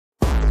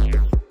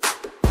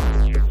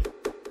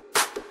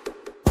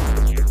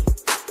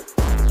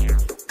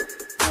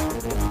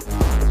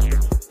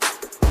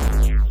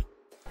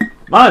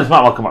My name's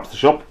Matt, welcome back to the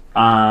shop,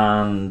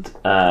 and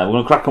we're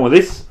going to crack on with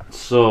this.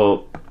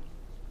 So,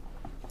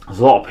 there's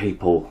a lot of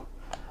people.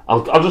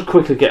 I'll just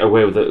quickly get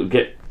away with it,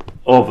 get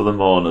over the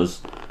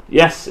mourners.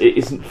 Yes, it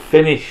isn't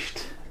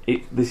finished.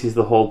 This is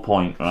the whole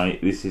point,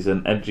 right? This is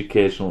an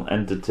educational,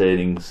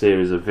 entertaining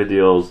series of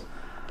videos.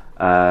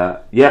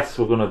 Yes,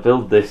 we're going to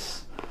build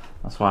this.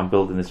 That's why I'm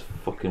building this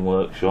fucking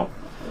workshop.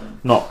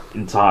 Not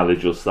entirely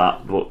just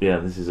that, but yeah,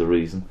 this is a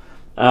reason.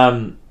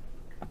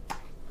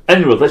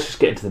 Anyway, let's just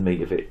get into the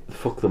meat of it.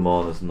 Fuck the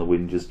mourners and the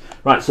whingers.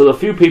 Right, so a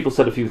few people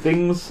said a few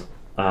things.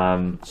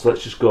 So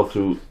let's just go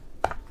through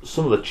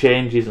some of the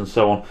changes and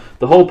so on.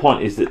 The whole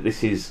point is that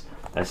this is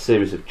a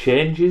series of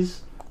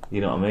changes.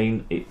 You know what I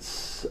mean?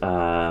 It's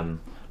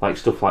like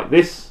stuff like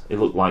this. It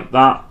looked like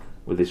that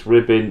with this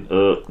ribbon.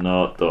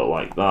 No, don't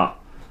like that.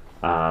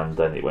 And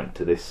then it went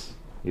to this,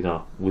 you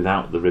know,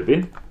 without the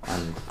ribbon,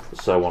 and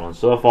so on and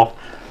so forth.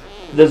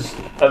 There's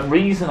a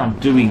reason I'm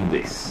doing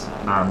this,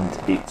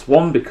 and it's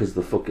one, because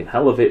the fucking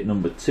hell of it.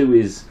 Number two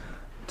is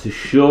to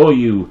show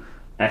you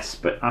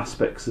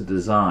aspects of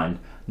design.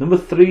 Number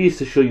three is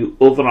to show you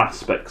other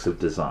aspects of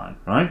design,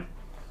 right?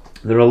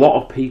 There are a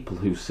lot of people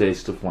who say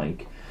stuff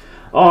like,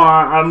 oh,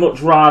 I'd much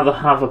rather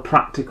have a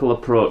practical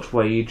approach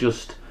where you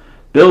just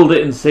build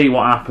it and see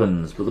what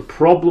happens. But the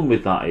problem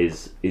with that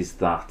is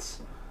that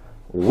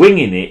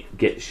winging it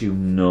gets you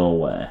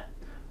nowhere,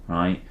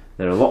 right?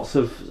 There are lots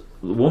of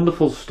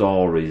wonderful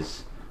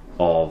stories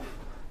of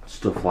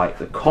stuff like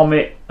the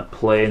comet, a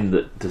plane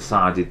that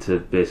decided to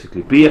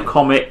basically be a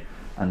comet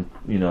and,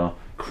 you know,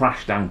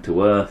 crash down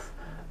to Earth.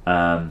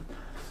 There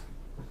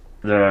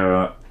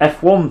are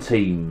F1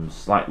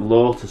 teams like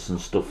Lotus and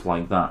stuff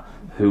like that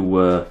who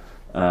were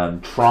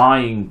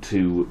trying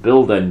to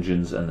build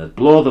engines and they'd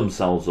blow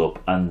themselves up,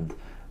 and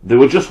they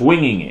were just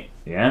winging it.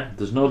 Yeah,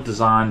 there's no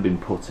design been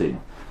put in,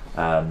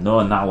 no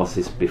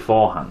analysis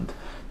beforehand.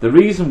 The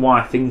reason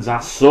why things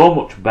are so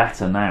much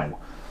better now,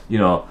 you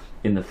know,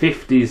 in the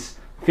 50s,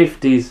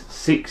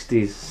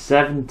 60s,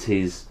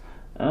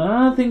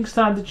 70s, things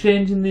started to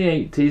change in the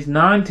 80s,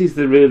 90s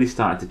they really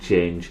started to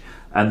change,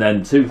 and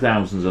then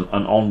 2000s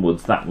and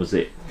onwards, that was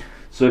it.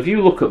 So if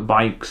you look at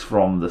bikes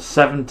from the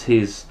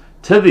 70s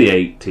to the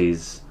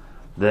 80s,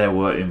 there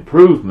were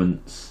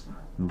improvements,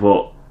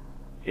 but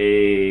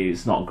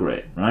it's not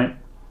great, right?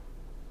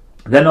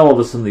 Then all of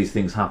a sudden these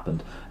things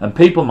happened, and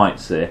people might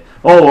say,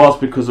 oh, well,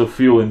 that's because of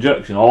fuel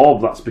injection, or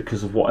that's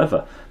because of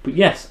whatever. But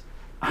yes,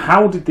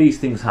 how did these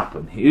things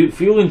happen?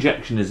 Fuel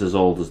injection is as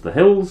old as the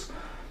hills.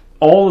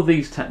 All of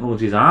these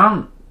technologies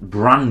aren't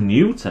brand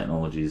new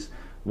technologies.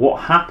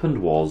 What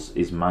happened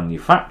is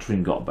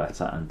manufacturing got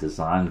better and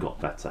design got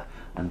better.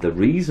 And the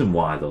reason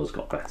why those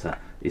got better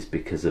is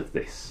because of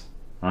this,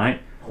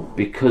 right?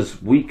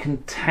 Because we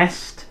can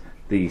test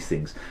these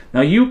things.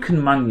 Now you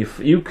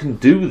can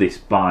do this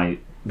by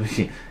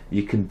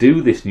you can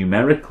do this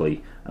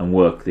numerically and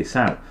work this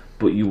out,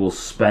 but you will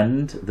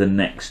spend the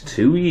next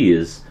 2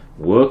 years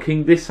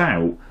working this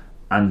out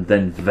and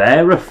then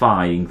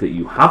verifying that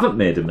you haven't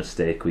made a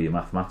mistake with your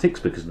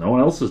mathematics, because no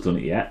one else has done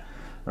it yet,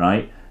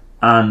 right?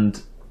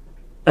 And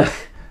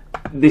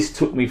this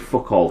took me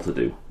fuck all to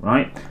do,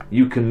 right?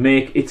 You can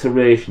make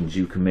iterations,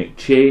 you can make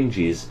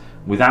changes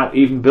without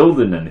even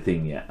building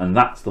anything yet, and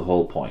that's the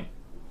whole point.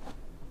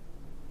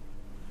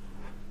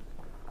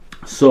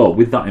 So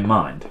with that in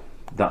mind,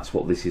 that's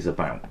what this is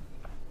about.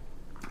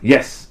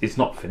 Yes, it's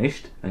not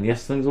finished, and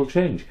yes, things will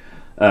change.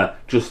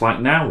 Just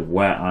like now,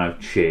 where I've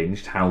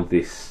changed how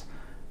this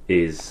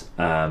is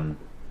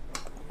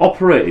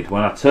operated.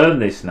 When I turn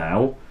this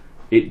now,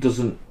 it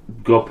doesn't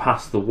go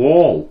past the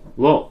wall.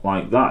 Look,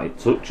 like that, it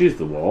touches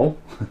the wall,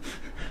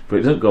 but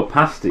it doesn't go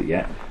past it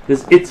yet.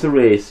 There's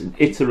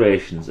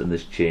iterations, and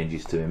there's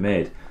changes to be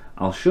made.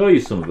 I'll show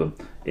you some of them.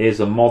 Here's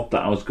a mod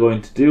that I was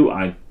going to do.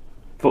 I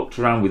fucked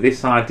around with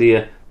this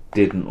idea,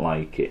 didn't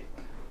like it.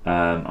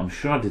 I'm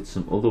sure I did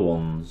some other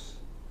ones.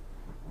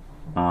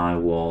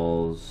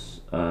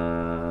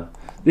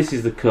 This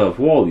is the curved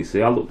wall, you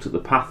see. I looked at the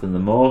path and the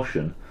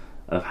motion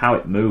of how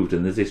it moved,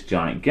 and there's this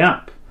giant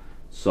gap.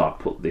 So I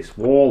put this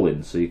wall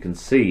in, so you can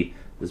see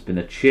there's been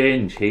a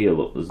change here.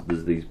 Look,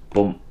 there's these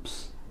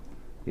bumps.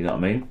 You know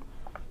what I mean?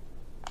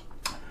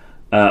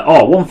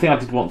 One thing I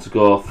did want to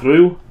go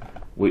through,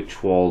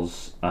 which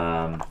was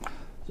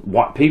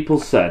what people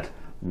said,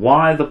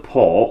 why the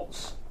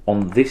ports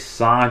on this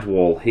side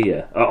wall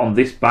here, on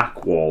this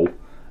back wall,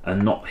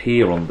 and not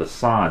here on the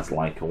sides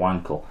like a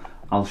wankle.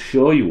 I'll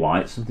show you why.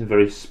 It's something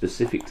very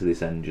specific to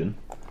this engine.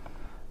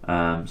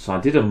 So I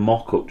did a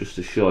mock-up just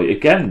to show you.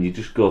 Again, you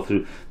just go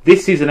through.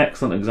 This is an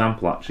excellent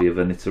example, actually, of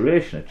an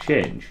iteration, a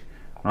change,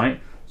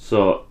 right?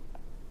 So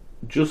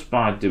just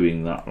by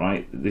doing that,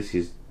 right, this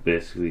is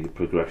basically the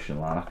progression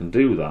line. I can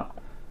do that,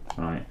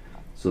 right?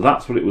 So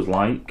that's what it was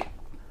like.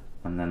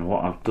 And then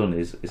what I've done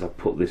is I've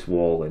put this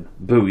wall in.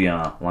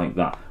 Booyah, like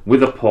that.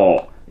 With a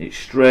port. It's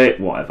straight,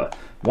 whatever.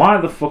 Why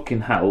the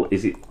fucking hell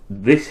is it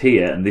this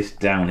here and this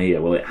down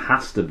here? Well, it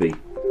has to be.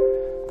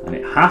 And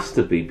it has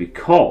to be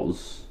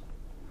because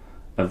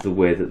of the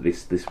way that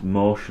this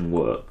motion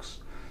works.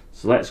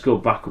 So let's go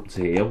back up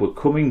to here. We're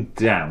coming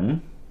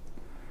down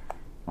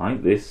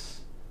like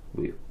this.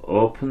 We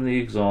open the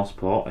exhaust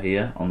port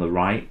here on the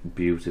right,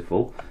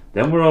 beautiful.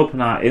 Then we're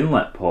open our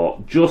inlet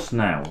port just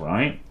now,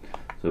 right?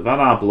 So we've had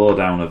our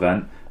blowdown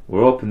event.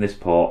 We're open this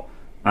port,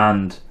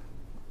 and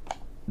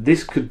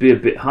this could be a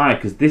bit high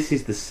because this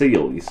is the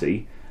seal, you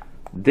see.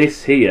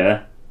 This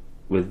here,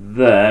 with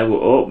there,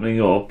 we're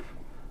opening up,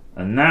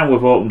 and now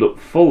we've opened up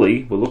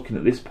fully. We're looking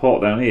at this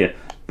port down here,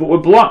 but we're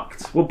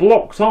blocked. We're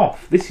blocked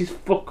off. This is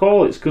fuck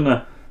all. It's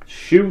gonna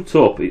shoot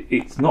up.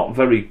 It's not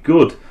very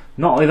good.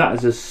 Not only that,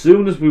 is as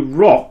soon as we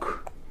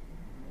rock,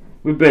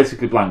 we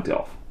basically blanked it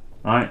off.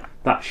 Right?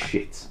 That's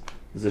shit.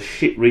 There's a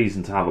shit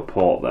reason to have a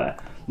port there.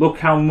 Look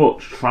how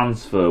much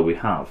transfer we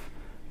have.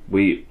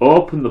 We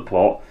open the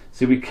port.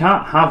 See, we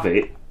can't have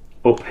it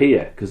up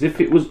here, because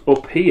if it was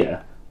up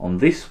here on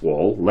this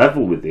wall,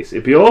 level with this,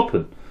 it'd be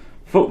open.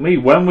 Fuck me,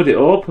 when would it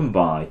open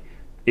by?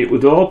 It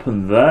would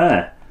open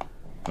there.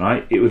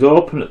 Right? It would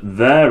open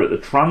there at the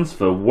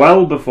transfer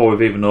well before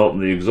we've even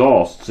opened the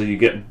exhaust, so you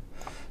get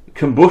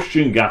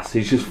combustion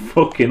gases just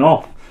fucking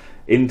off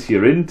into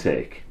your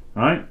intake,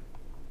 right?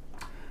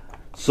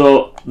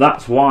 So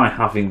that's why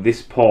having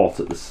this port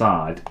at the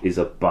side is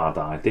a bad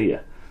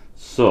idea.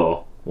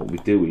 So what we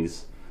do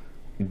is,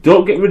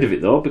 don't get rid of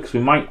it though, because we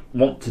might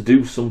want to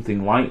do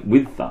something like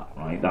with that,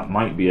 right? That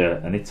might be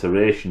an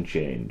iteration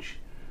change.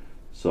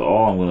 So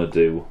all I'm going to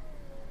do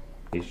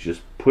is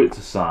just put it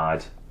to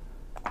side.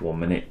 1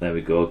 minute, there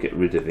we go, get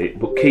rid of it,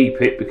 but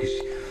keep it, because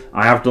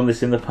I have done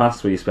this in the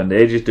past where you spend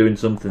ages doing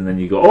something, then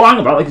you go, oh hang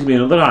about, that gives me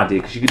another idea,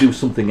 because you could do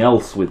something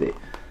else with it,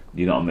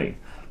 you know what I mean,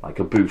 like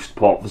a boost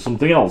port for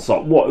something else,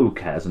 or what, who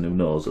cares and who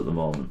knows at the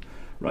moment,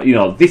 right? You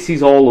know, this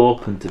is all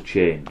open to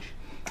change.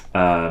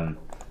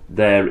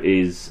 There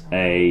is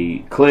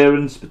a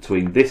clearance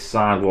between this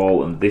side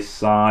wall and this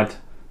side.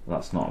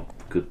 That's not a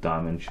good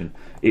dimension.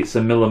 It's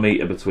a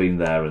millimetre between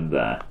there and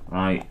there,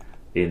 right,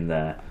 in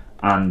there.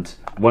 And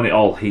when it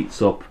all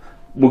heats up,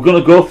 we're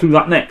going to go through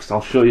that next.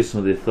 I'll show you some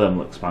of the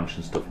thermal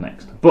expansion stuff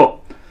next. But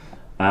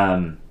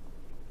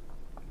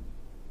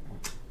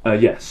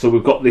yeah, so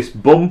we've got this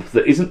bump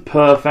that isn't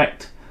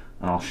perfect,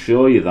 and I'll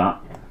show you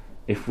that.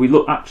 If we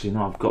look, actually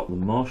no, I've got the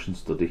motion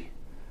study.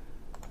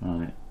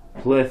 Right,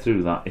 play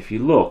through that. If you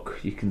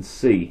look, you can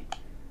see.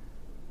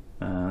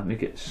 Let me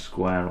get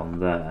square on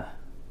there.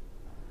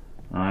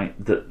 Right,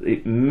 that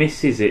it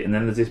misses it, and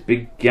then there's this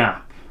big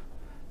gap.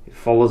 It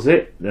follows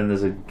it, then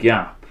there's a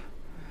gap.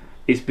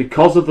 It's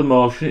because of the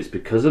motion, it's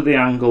because of the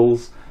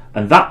angles,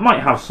 and that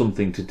might have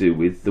something to do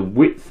with the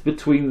width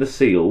between the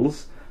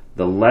seals,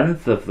 the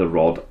length of the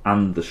rod,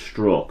 and the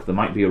stroke. There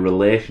might be a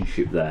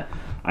relationship there.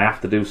 I have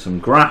to do some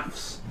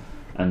graphs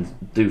and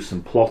do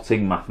some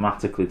plotting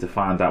mathematically to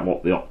find out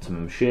what the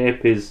optimum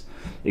shape is.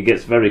 It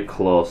gets very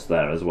close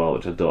there as well,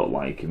 which I don't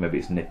like. Maybe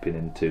it's nipping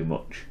in too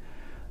much.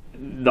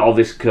 All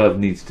this curve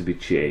needs to be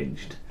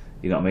changed.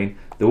 You know what I mean?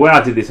 The way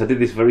I did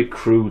this very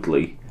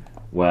crudely,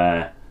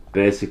 where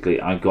basically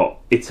I got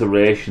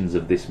iterations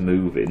of this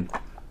moving.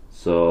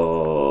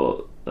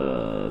 So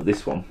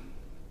this one,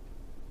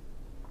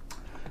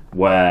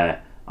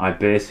 where I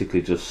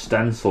basically just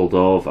stenciled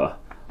over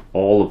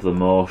all of the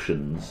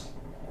motions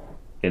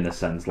in a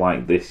sense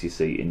like this, you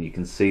see, and you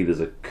can see there's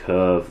a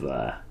curve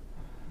there.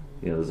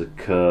 You know, there's a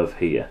curve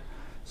here.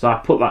 So I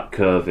put that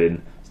curve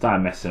in,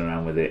 started messing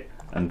around with it,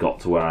 and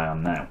got to where I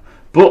am now.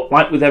 But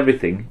like with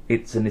everything,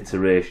 it's an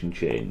iteration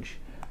change.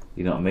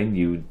 You know what I mean?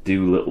 You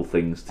do little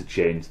things to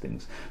change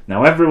things.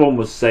 Now everyone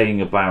was saying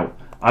about,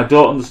 I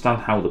don't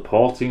understand how the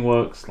porting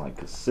works.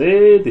 Like I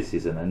say, this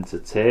is an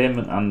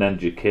entertainment and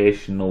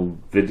educational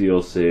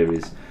video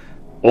series.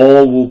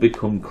 All will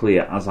become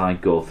clear as I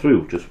go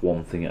through, just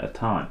one thing at a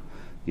time.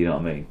 You know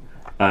what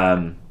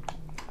I mean?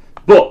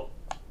 But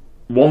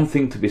one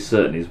thing to be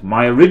certain is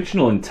my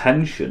original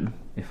intention,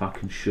 if I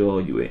can show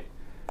you it,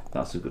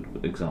 that's a good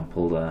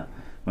example there.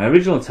 My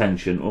original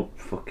intention, oh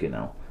fucking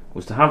hell,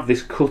 was to have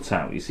this cut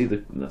out. You see,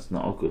 that's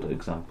not a good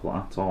example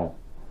at all.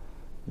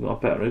 You got a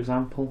better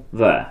example?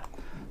 There.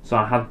 So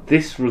I had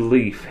this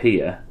relief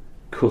here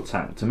cut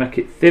out to make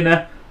it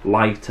thinner,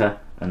 lighter,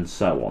 and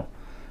so on.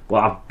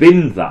 Well, I've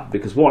binned that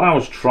because what I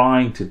was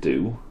trying to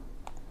do.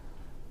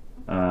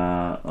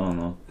 Oh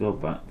no, go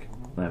back.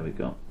 There we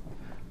go.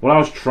 What I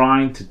was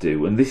trying to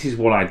do, and this is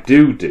what I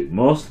do.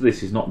 Most of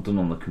this is not done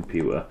on the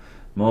computer.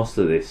 Most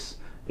of this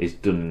is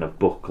done in a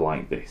book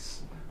like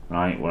this.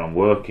 Right, where I'm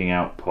working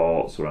out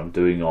ports, where I'm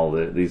doing all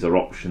these are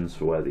options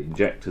for where the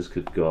injectors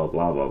could go,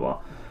 blah blah blah.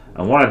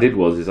 And what I did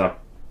was I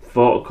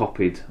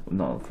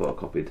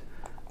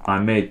I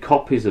made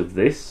copies of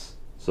this.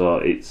 So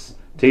it's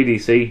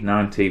TDC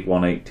 90,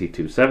 180,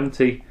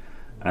 270,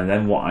 and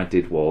then what I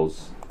did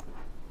was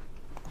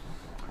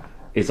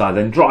I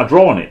then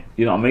draw on it.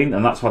 You know what I mean?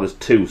 And that's why there's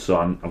two. So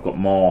I've got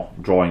more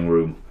drawing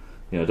room.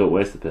 You know, don't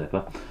waste the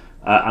paper.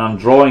 And I'm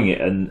drawing it,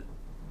 and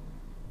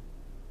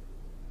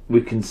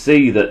we can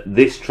see that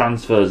this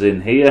transfers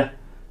in here,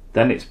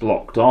 then it's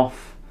blocked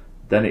off,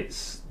 then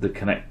it's the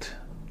connect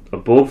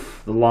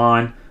above the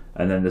line,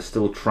 and then there's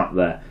still a trap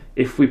there.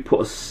 If we put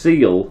a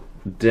seal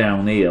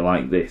down here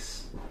like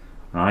this,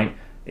 right?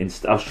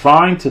 I was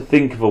trying to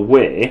think of a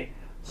way,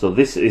 so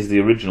this is the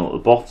original at the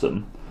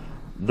bottom,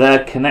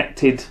 they're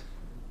connected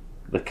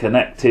at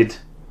the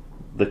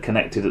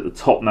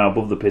top now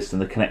above the piston,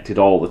 they're connected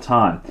all the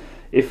time.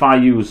 If I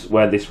use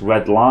where this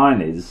red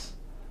line is,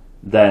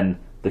 then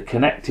they're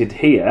connected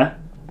here,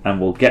 and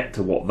we'll get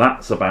to what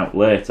that's about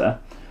later.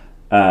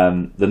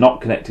 They're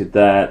not connected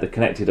there, they're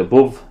connected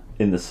above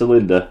in the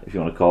cylinder, if you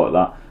want to call it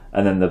that,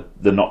 and then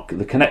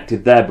they're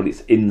connected there, but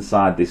it's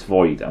inside this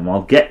void, and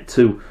I'll get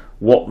to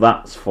what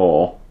that's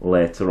for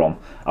later on.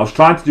 I was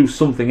trying to do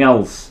something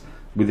else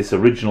with this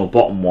original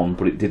bottom one,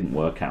 but it didn't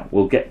work out.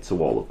 We'll get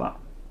to all of that.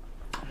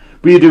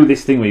 But you do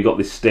this thing where you got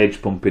this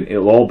stage pumping,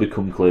 it'll all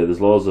become clear.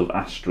 There's loads of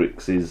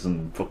asterisks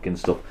and fucking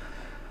stuff.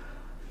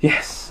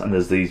 Yes, and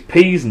there's these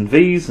P's and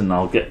V's, and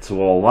I'll get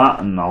to all that,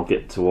 and I'll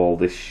get to all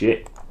this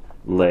shit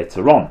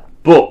later on.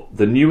 But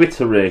the new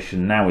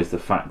iteration now is the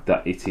fact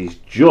that it is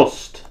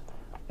just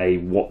a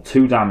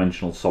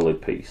two-dimensional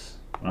solid piece,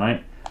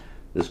 right?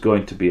 There's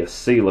going to be a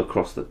seal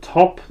across the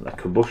top, a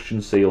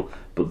combustion seal,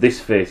 but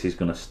this face is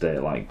going to stay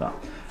like that.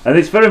 And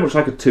it's very much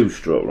like a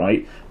two-stroke,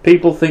 right?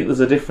 People think there's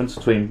a difference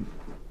between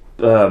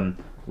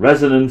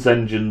resonance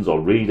engines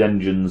or reed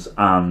engines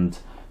and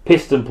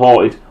piston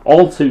ported.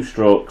 All two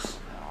strokes,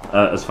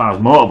 as far as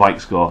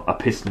motorbikes go, are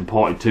piston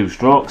ported two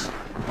strokes,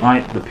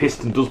 right? The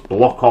piston does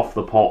block off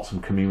the ports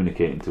from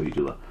communicating to each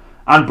other,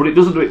 but it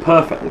doesn't do it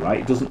perfectly, right?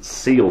 It doesn't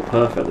seal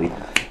perfectly.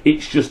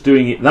 It's just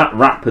doing it that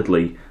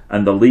rapidly,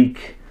 and the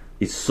leak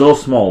is so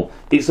small.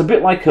 It's a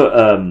bit like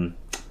a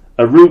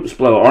Roots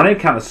blower or any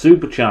kind of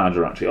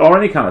supercharger, actually, or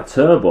any kind of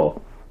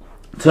turbo.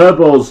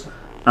 Turbos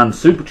and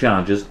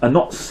superchargers are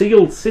not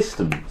sealed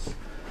systems.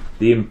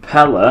 The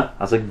impeller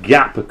has a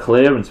gap, a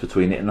clearance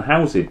between it and the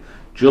housing,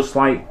 just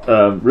like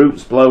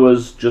Roots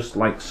blowers, just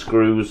like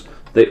screws.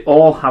 They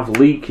all have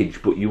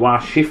leakage, but you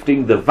are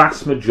shifting the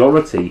vast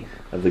majority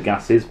of the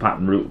gases.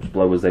 Pattern Roots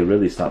blowers, they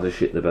really start to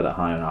shit the bed at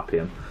higher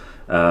RPM.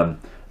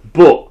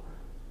 But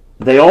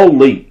they all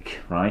leak,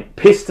 right?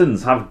 Piston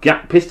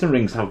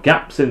rings have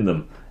gaps in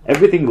them.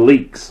 Everything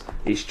leaks.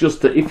 It's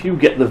just that if you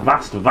get the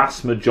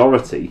vast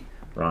majority,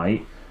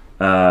 right,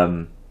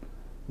 the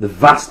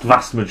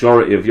vast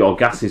majority of your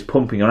gases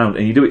pumping around,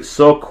 and you do it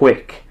so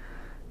quick,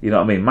 you know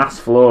what I mean? Mass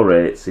flow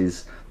rates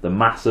is the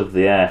mass of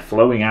the air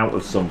flowing out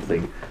of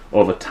something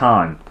over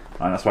time,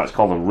 and that's why it's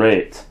called a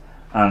rate.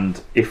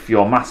 And if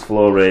your mass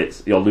flow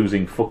rates, you're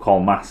losing fuck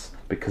all mass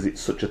because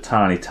it's such a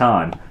tiny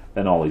time,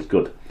 then all is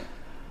good.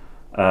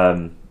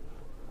 The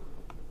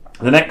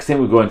next thing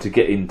we're going to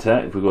get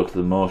into, if we go to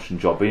the motion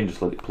job and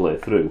just let it play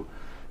through,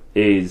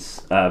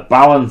 is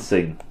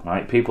balancing,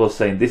 right? People are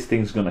saying this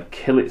thing's going to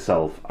kill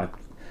itself.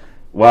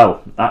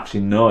 Well, actually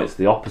no, it's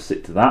the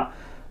opposite to that.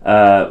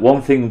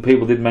 One thing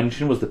people did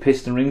mention was the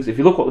piston rings. If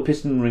you look what the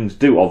piston rings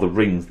do, or the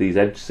rings, these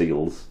edge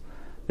seals,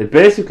 they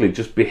basically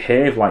just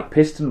behave like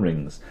piston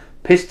rings.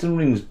 Piston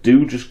rings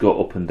do just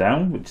go up and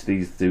down, which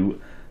these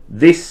do.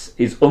 This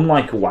is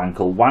unlike a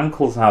wankel.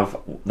 Wankels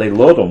they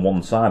load on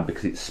one side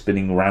because it's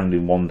spinning around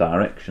in one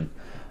direction,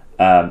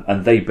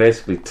 and they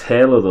basically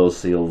tailor those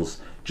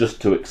seals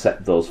just to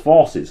accept those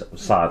forces,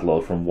 side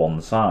load from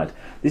one side.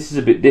 This is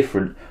a bit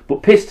different,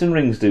 but piston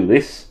rings do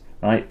this,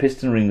 right?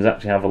 Piston rings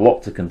actually have a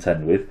lot to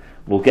contend with.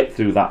 We'll get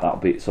through that. That'll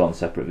be its own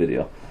separate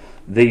video.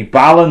 The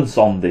balance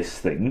on this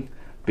thing,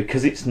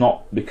 because there's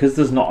not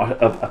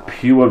a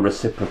pure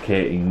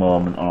reciprocating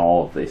moment on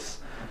all of this,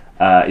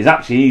 is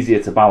actually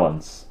easier to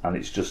balance, and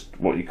it's just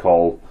what you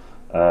call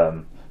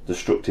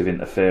destructive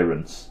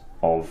interference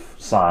of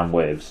sine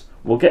waves.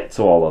 We'll get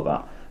to all of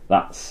that.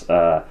 That's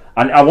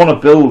and I want to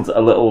build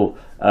a little.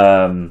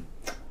 I'm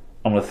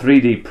going to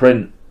 3D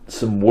print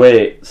some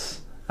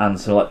weights and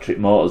some electric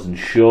motors and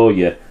show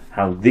you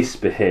how this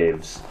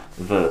behaves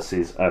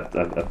versus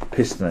a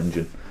piston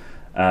engine.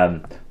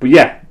 But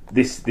yeah,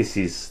 this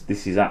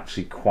is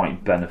actually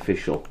quite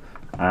beneficial.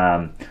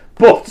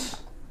 But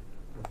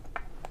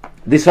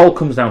this all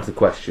comes down to the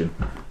question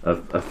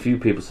of a few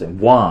people saying,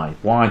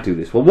 why do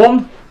this? Well,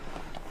 one,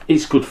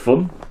 it's good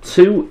fun.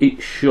 Two,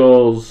 it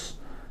shows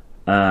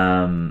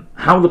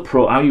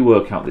how you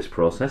work out this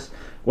process.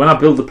 When I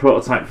build a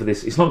prototype for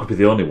this, it's not going to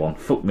be the only one.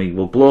 Fuck me,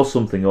 we'll blow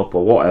something up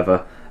or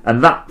whatever,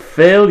 and that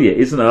failure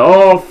isn't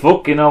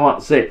fucking hell,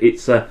 that's it.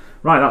 It's right,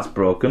 that's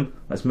broken.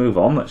 Let's move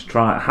on. Let's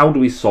try. How do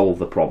we solve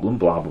the problem?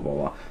 Blah blah blah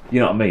blah. You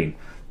know what I mean?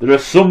 There are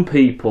some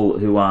people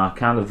who are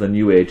kind of the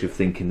new age of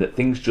thinking that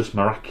things just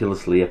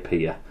miraculously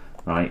appear,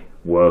 right,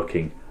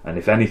 working, and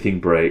if anything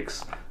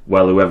breaks,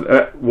 well,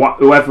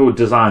 whoever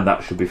designed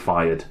that should be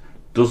fired.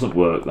 Doesn't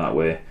work that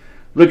way.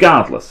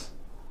 Regardless,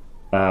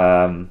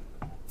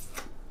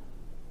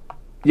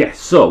 yes.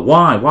 So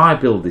why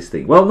build this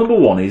thing? Well, number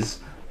one is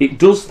it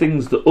does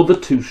things that other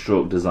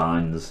two-stroke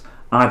designs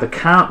either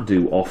can't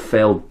do or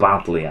fail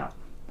badly at,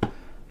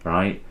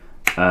 right?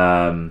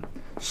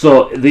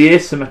 So the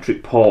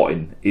asymmetric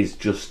porting is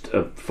just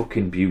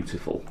fucking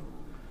beautiful,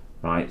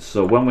 right?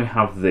 So when we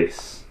have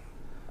this,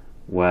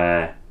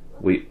 where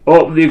we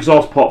open the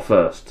exhaust port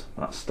first,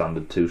 that's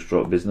standard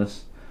two-stroke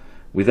business.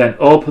 We then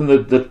open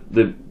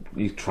the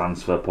your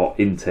transfer port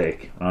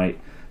intake, right?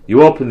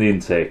 You open the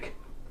intake,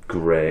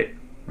 great,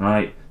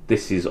 right?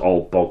 This is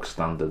all bog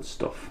standard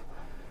stuff.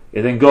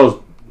 It then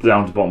goes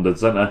down to bottom dead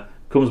center,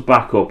 comes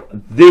back up.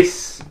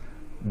 This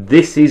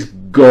is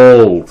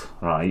gold,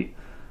 right?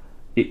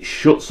 It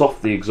shuts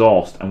off the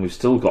exhaust, and we've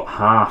still got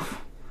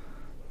half,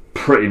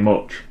 pretty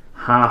much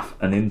half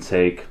an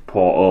intake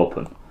port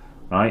open,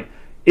 right?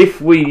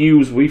 If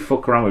we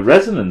fuck around with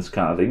resonance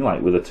kind of thing,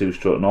 like with a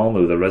two-stroke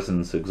normally with a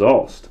resonance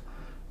exhaust,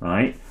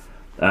 right?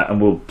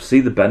 And we'll see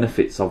the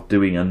benefits of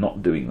doing and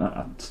not doing that.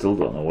 I still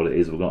don't know what it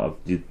is.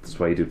 That's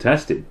why you do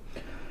testing.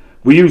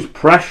 We use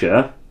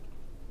pressure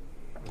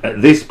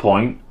at this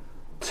point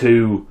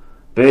to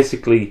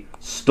basically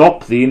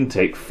stop the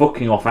intake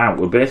fucking off out.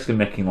 We're basically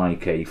making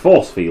like a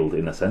force field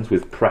in a sense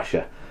with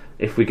pressure.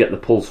 If we get the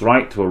pulse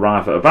right to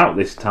arrive at about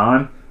this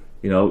time,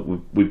 you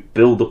know, we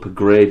build up a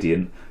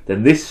gradient,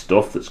 then this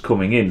stuff that's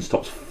coming in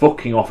stops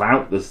fucking off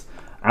out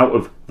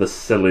of the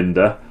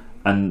cylinder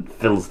and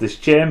fills this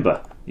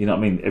chamber. You know what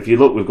I mean? If you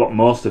look, we've got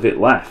most of it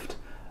left.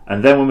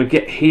 And then when we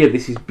get here,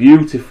 this is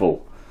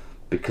beautiful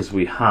because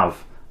we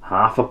have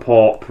half a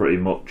port pretty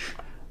much,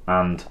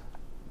 and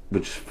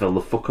we just fill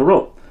the fucker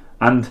up.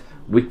 And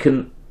we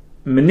can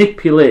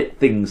manipulate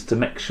things to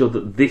make sure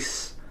that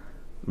this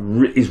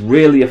is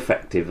really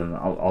effective, and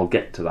I'll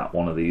get to that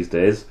one of these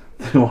days.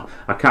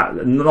 I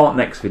can't, not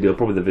next video,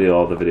 probably the video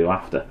or the video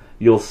after.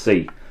 You'll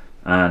see,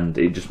 and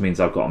it just means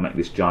I've got to make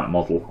this giant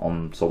model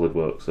on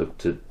SolidWorks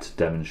to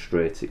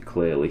demonstrate it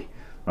clearly.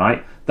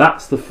 Right,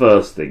 that's the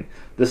first thing.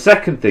 The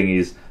second thing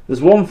is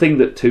there's one thing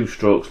that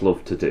two-strokes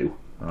love to do,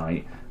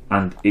 right,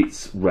 and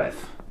it's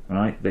rev.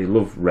 Right, they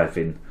love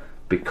revving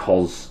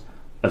because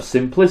of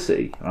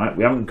simplicity. Right,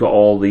 we haven't got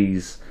all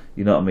these,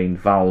 you know what I mean,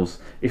 valves.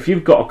 If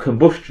you've got a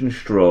combustion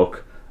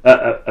stroke,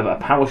 a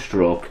power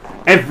stroke,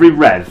 every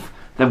rev,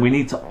 then we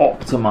need to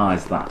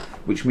optimize that,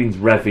 which means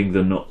revving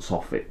the nuts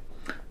off it.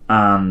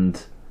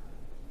 And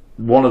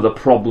one of the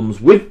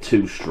problems with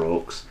two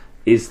strokes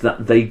is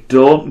that they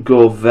don't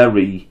go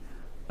very,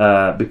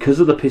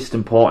 because of the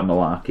piston porting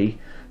malarkey,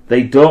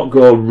 they don't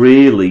go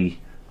really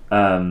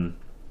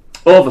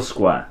over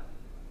square.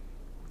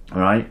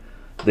 Right?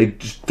 They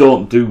just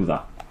don't do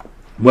that.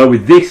 Where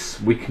with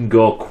this, we can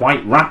go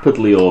quite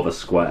rapidly over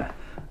square.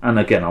 And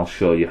again, I'll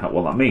show you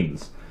what that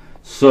means.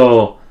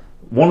 So,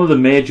 one of the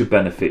major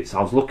benefits,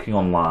 I was looking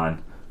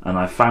online, and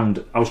I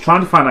was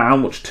trying to find out how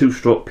much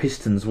two-stroke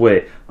pistons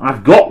weigh.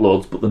 I've got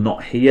loads, but they're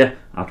not here.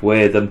 I'd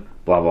weigh them,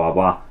 blah, blah,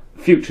 blah.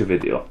 Future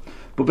video.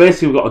 But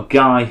basically, we've got a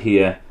guy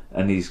here,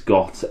 and he's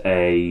got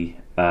an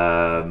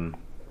RD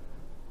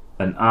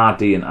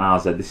and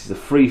RZ. This is a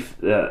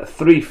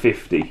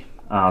 350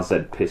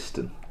 RZ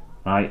piston,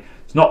 right?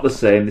 It's not the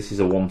same. This is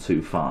a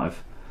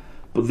 125,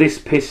 but this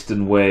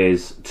piston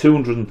weighs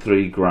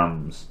 203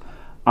 grams.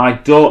 I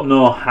don't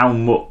know how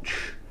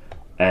much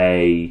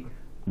a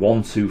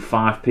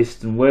 125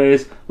 piston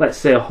weighs. Let's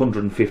say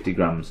 150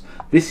 grams.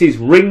 This is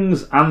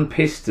rings and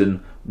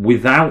piston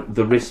without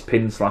the wrist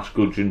pin /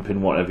 gudgeon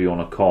pin, whatever you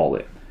want to call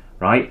it,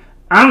 right?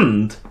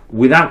 And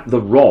without the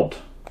rod.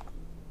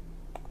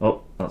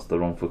 Oh, that's the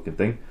wrong fucking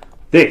thing.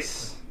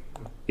 This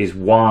is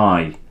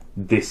why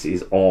this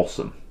is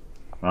awesome,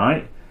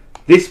 right?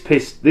 This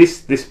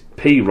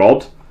P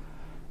rod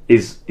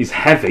is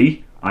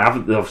heavy.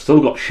 I've still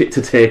got shit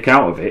to take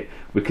out of it.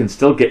 We can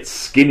still get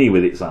skinny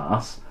with its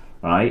ass,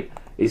 right?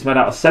 It's made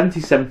out of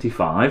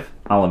 70-75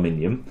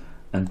 aluminium,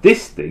 and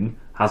this thing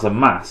has a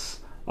mass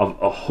of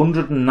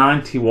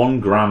 191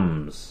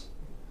 grams.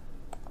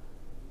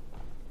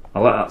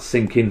 I'll let that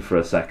sink in for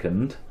a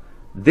second.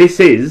 This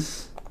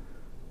is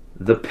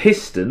the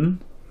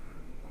piston,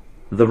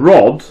 the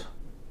rod,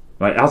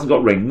 right? It hasn't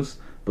got rings,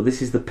 but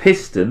this is the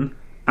piston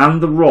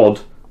and the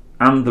rod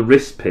and the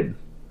wrist pin.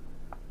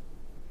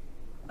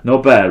 No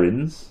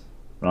bearings,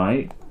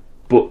 right?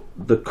 But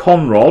the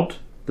conrod,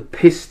 the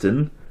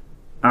piston,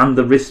 and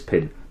the wrist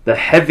pin.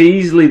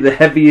 Easily the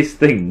heaviest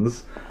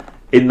things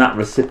in that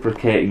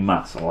reciprocating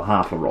mass, or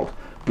half a rod.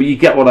 But you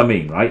get what I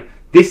mean, right?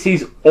 This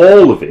is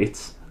all of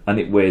it, and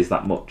it weighs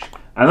that much.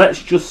 And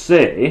let's just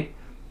say,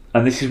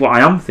 and this is what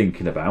I am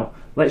thinking about,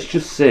 let's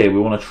just say we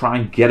want to try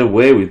and get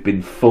away with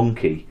being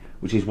funky,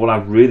 which is what I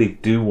really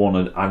do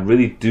want to. I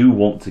really do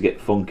want to get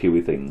funky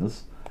with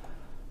things.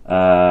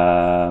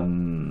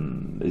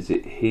 Is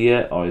it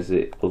here or is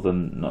it other?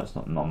 No, it's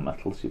not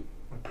non-metals, you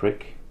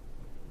prick.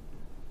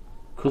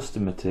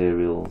 Custom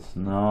materials,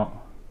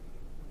 no.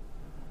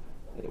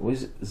 It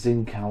was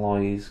zinc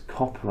alloys,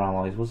 copper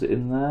alloys. Was it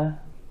in there?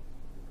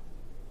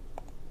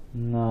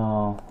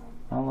 No.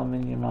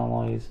 Aluminium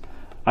alloys.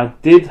 I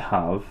did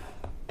have,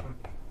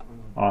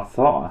 or I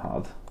thought I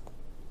had.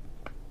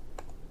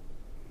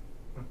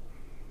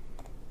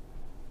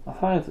 I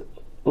thought I had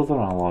other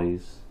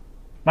alloys.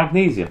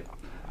 Magnesium.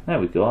 There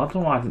we go. I don't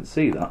know why I didn't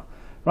see that.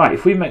 Right,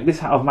 if we make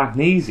this out of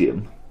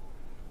magnesium,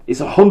 it's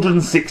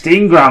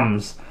 116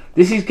 grams.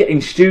 This is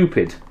getting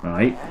stupid,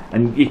 right?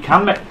 And you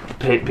can make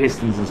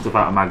pistons and stuff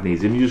out of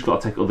magnesium. You just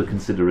got to take other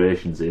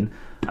considerations in,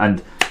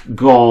 and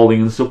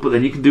galling and stuff. But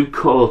then you can do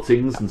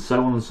coatings and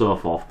so on and so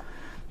forth.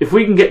 if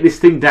we can get this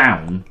thing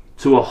down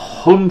to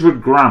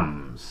 100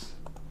 grams,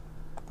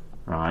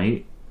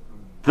 right,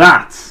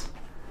 that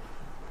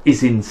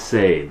is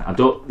insane. I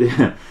don't,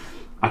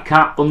 I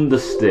can't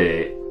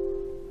understate.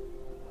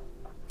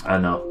 I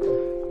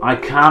know, I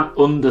can't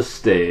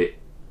understate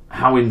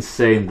how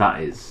insane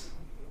that is.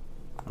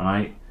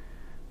 Right,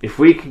 if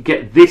we could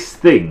get this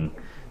thing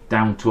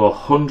down to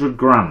 100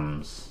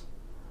 grams,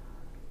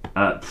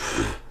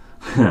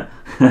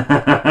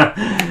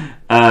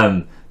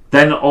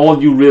 then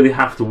all you really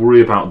have to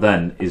worry about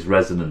then is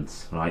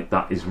resonance, right?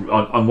 That is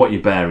on what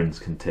your bearings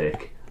can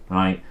take,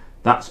 right?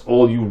 That's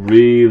all you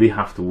really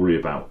have to worry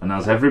about. And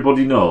as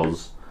everybody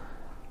knows,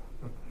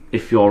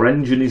 if your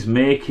engine is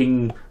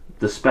making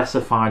the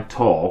specified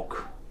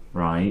torque,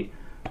 right,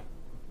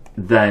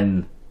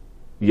 then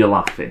you're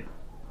laughing,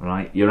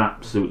 right? You're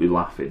absolutely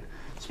laughing.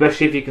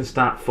 Especially if you can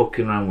start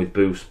fucking around with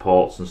boost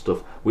ports and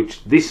stuff,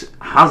 which this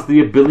has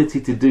the ability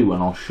to do,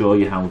 and I'll show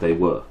you how they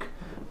work.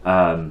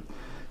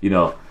 You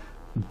know,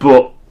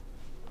 but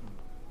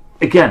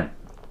again,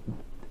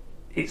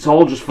 it's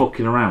all just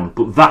fucking around.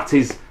 But that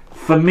is,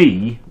 for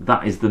me,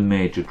 that is the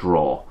major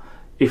draw.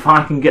 If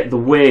I can get the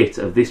weight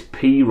of this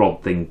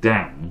P-rod thing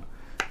down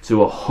to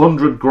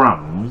 100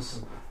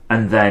 grams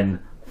and then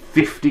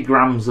 50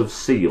 grams of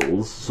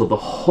seals, so the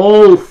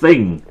whole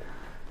thing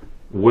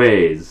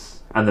weighs,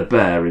 and the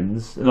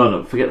bearings,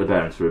 no, forget the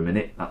bearings for a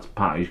minute, that's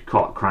part of, you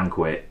call it crank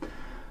weight.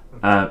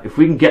 If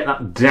we can get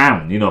that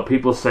down, you know,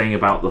 people are saying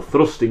about the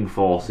thrusting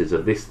forces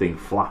of this thing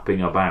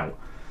flapping about.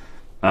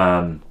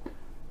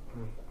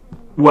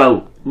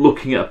 Well,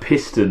 looking at a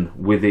piston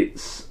with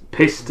its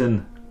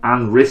piston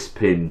and wrist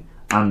pin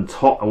and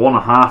top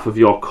 1/2 of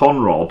your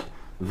conrod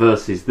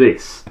versus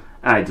this,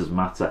 it doesn't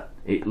matter.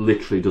 It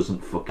literally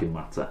doesn't fucking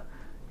matter.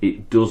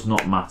 It does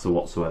not matter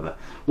whatsoever.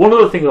 One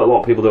other thing that a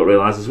lot of people don't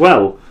realise as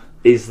well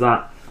is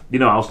that, you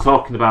know, I was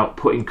talking about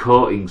putting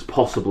coatings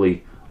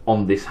possibly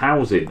on this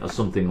housing or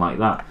something like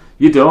that.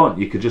 You don't.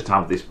 You could just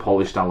have this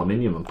polished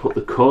aluminium and put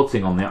the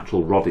coating on the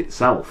actual rod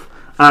itself.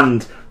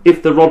 And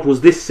if the rod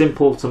was this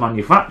simple to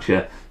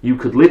manufacture, you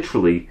could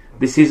literally,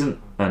 this isn't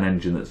an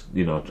engine that's,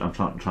 you know, I'm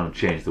trying to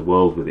change the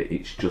world with it,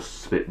 it's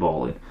just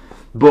spitballing.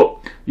 But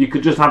you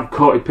could just have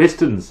coated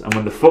pistons, and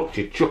when they're fucked,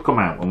 you chuck them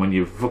out, and when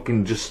you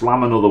fucking just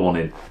slam another one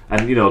in,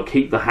 and, you know,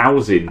 keep the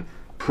housing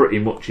pretty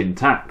much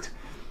intact.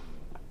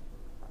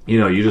 You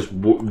know, you just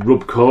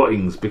rub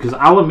coatings, because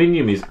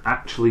aluminium is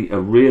actually a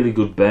really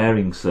good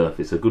bearing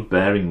surface, a good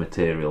bearing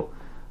material,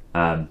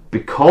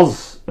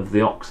 because of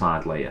the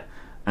oxide layer.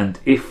 And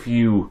if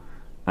you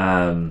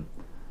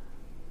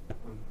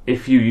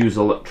use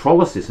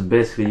electrolysis, and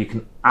basically you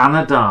can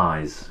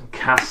anodize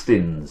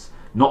castings,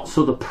 not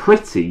so they're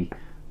pretty,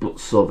 but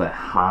so they're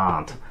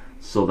hard,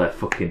 so they're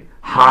fucking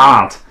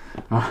hard.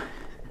 I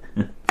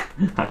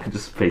can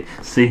just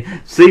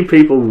see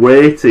people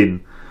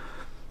waiting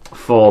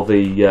for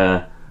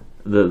the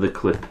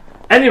clip.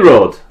 Any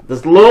road,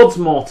 there's loads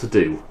more to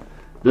do.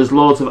 There's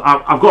loads of,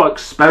 I've got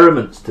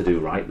experiments to do,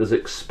 right? There's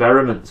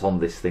experiments on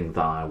this thing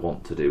that I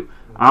want to do.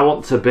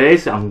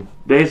 I'm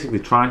basically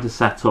trying to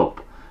set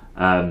up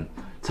to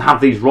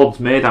have these rods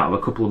made out of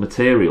a couple of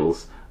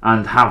materials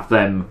and have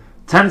them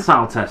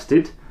tensile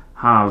tested,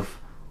 have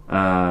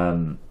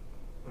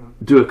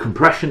do a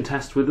compression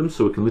test with them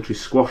so we can literally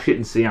squash it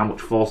and see how much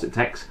force it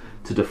takes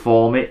to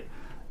deform it,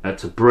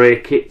 to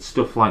break it,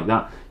 stuff like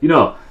that. You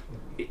know,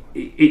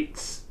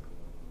 it's,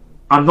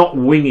 I'm not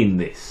winging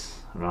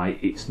this, right?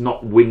 It's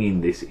not winging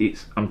this.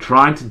 I'm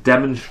trying to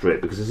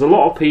demonstrate, because there's a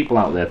lot of people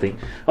out there think,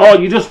 oh,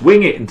 you just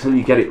wing it until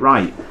you get it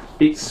right.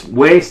 It's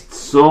wastes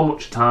so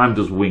much time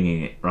does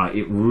winging it, right?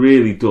 It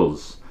really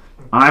does.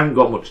 I haven't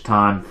got much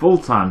time,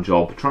 full-time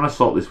job, trying to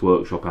sort this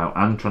workshop out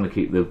and trying to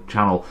keep the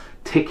channel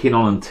ticking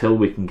on until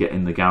we can get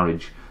in the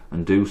garage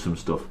and do some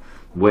stuff.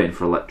 Waiting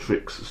for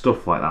electrics,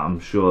 stuff like that. I'm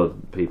sure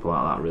people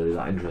like that are really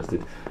that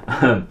interested.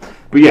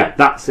 But yeah,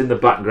 that's in the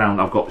background.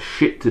 I've got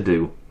shit to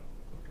do.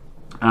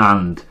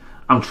 And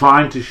I'm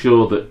trying to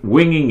show that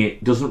winging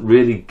it doesn't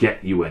really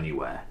get you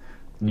anywhere.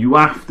 You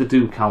have to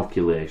do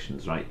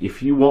calculations, right?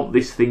 If you want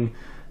this thing,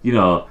 you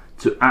know,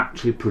 to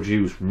actually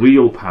produce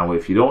real power,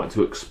 if you don't want it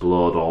to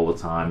explode all the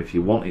time, if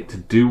you want it to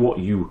do what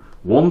you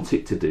want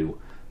it to do,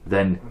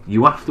 then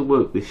you have to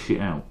work this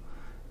shit out.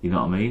 You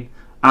know what I mean?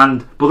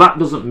 But that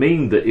doesn't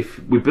mean that if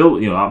we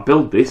build, you know, I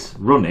build this,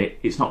 run it,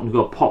 it's not going to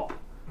go pop,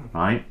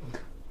 right?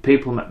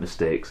 People make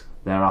mistakes.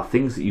 There are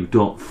things that you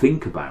don't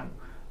think about,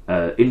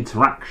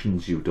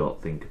 interactions you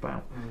don't think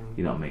about.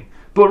 You know what I mean?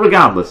 But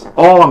regardless,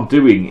 all I'm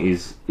doing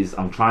is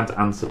I'm trying to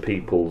answer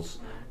people's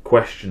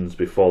questions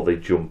before they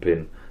jump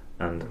in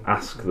and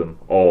ask them,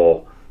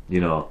 or,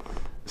 you know,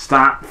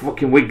 start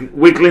fucking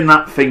wiggling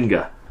that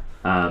finger.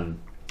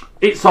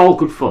 It's all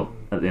good fun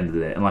at the end of the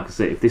day. And like I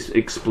say, if this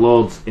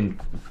explodes in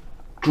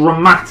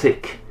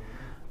dramatic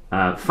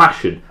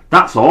fashion,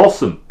 that's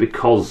awesome,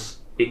 because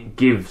it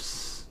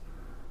gives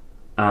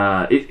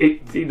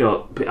it you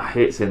know, I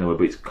hate saying the word,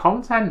 but it's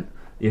content.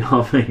 You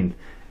know what I mean?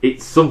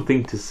 It's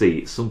something to see,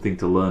 it's something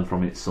to learn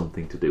from, it's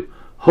something to do.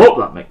 Hope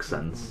that makes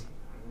sense.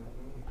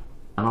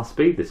 And I'll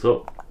speed this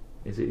up.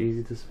 Is it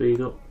easy to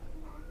speed up?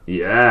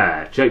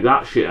 Yeah, check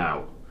that shit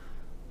out.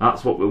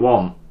 That's what we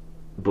want,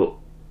 but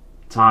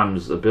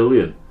times a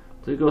billion.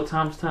 Do we go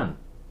times 10?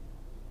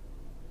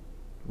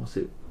 What's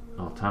it?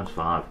 Oh, times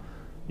 5.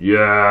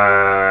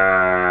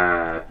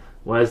 Yeah!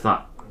 Where's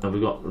that? Have we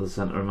got the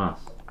centre of mass?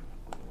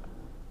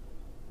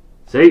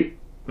 See?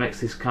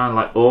 Makes this kind of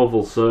like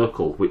oval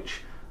circle,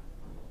 which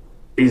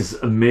is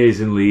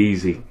amazingly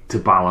easy to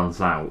balance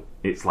out.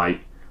 It's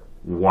like,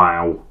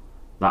 wow,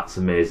 that's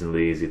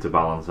amazingly easy to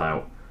balance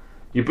out.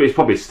 It's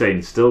probably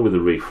staying still with the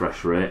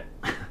refresh rate.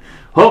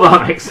 Hope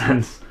that makes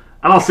sense,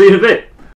 and I'll see you in a bit.